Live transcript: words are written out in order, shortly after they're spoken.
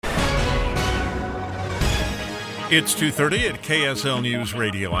It's 2:30 at KSL News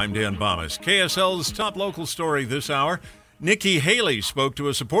Radio. I'm Dan Bomas. KSL's top local story this hour. Nikki Haley spoke to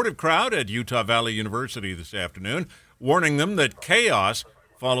a supportive crowd at Utah Valley University this afternoon, warning them that chaos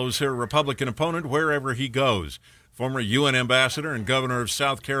follows her Republican opponent wherever he goes. Former UN ambassador and governor of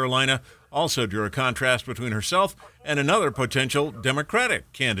South Carolina also drew a contrast between herself and another potential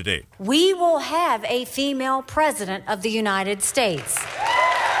Democratic candidate. We will have a female president of the United States.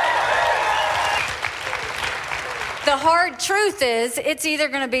 The hard truth is, it's either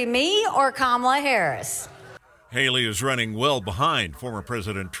going to be me or Kamala Harris. Haley is running well behind former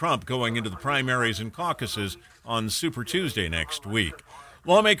President Trump going into the primaries and caucuses on Super Tuesday next week.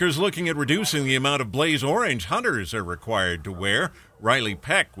 Lawmakers looking at reducing the amount of blaze orange hunters are required to wear. Riley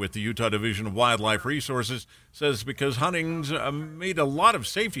Peck with the Utah Division of Wildlife Resources says because hunting's made a lot of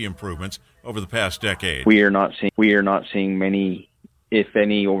safety improvements over the past decade. We are not seeing many, if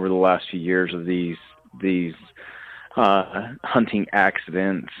any, over the last few years of these hunting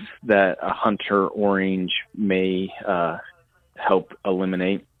accidents that a hunter orange may help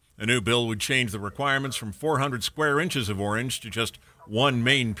eliminate. A new bill would change the requirements from 400 square inches of orange to just one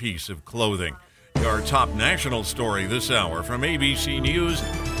main piece of clothing. Our top national story this hour from ABC News.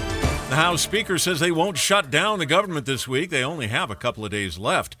 The House Speaker says they won't shut down the government this week. They only have a couple of days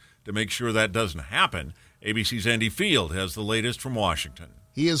left to make sure that doesn't happen. ABC's Andy Field has the latest from Washington.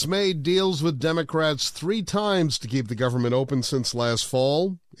 He has made deals with Democrats 3 times to keep the government open since last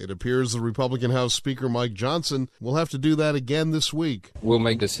fall. It appears the Republican House Speaker Mike Johnson will have to do that again this week. We'll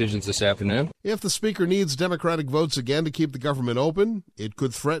make decisions this afternoon. If the Speaker needs Democratic votes again to keep the government open, it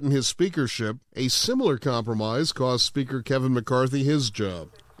could threaten his speakership. A similar compromise cost Speaker Kevin McCarthy his job.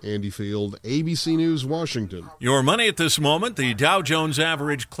 Andy Field, ABC News, Washington. Your money at this moment, the Dow Jones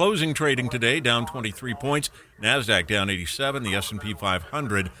average closing trading today down 23 points. NASDAQ down 87. The S&P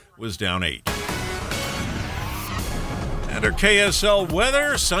 500 was down 8. And our KSL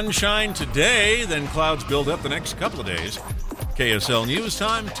weather, sunshine today, then clouds build up the next couple of days. KSL News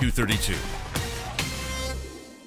Time, 2:32.